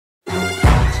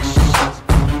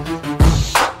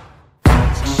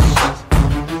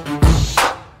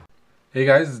Hey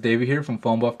guys, it's David here from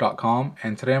phonebuff.com,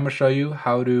 and today I'm going to show you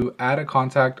how to add a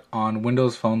contact on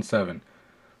Windows Phone 7.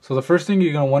 So the first thing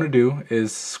you're going to want to do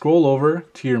is scroll over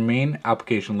to your main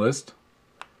application list,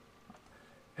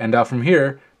 and from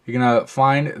here you're going to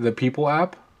find the People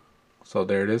app. So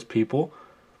there it is, People.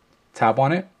 Tap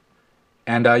on it,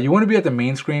 and you want to be at the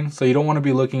main screen, so you don't want to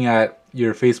be looking at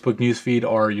your Facebook newsfeed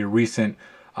or your recent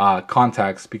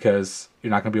contacts, because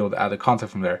you're not going to be able to add the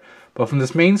contact from there. But from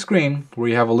this main screen where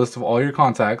you have a list of all your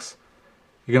contacts,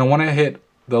 you're going to want to hit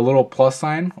the little plus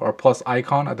sign or plus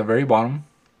icon at the very bottom,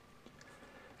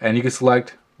 and you can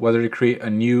select whether to create a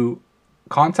new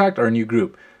contact or a new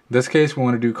group. In this case we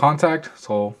want to do contact,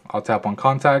 so I'll tap on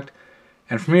contact,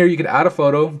 and from here you can add a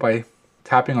photo by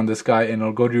tapping on this guy, and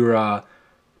it'll go to your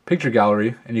picture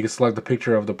gallery, and you can select the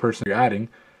picture of the person you're adding.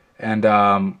 And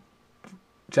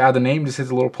to add the name, just hit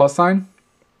the little plus sign,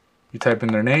 you type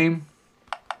in their name,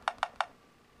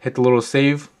 hit the little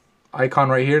save icon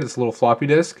right here, this little floppy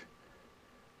disk,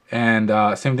 and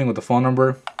same thing with the phone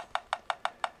number.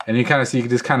 And you kind of see, you can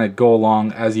just kind of go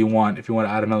along as you want if you want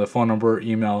to add another phone number,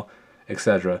 email,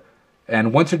 etc.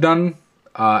 And once you're done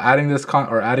adding this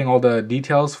adding all the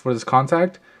details for this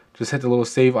contact, just hit the little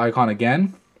save icon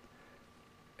again,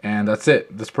 and that's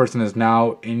it. This person is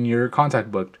now in your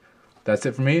contact book. That's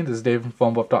it for me. This is Dave from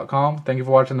phonebuff.com. Thank you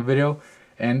for watching the video,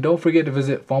 and don't forget to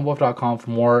visit phonebuff.com for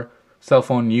more cell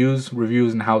phone news,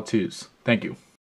 reviews, and how-tos. Thank you.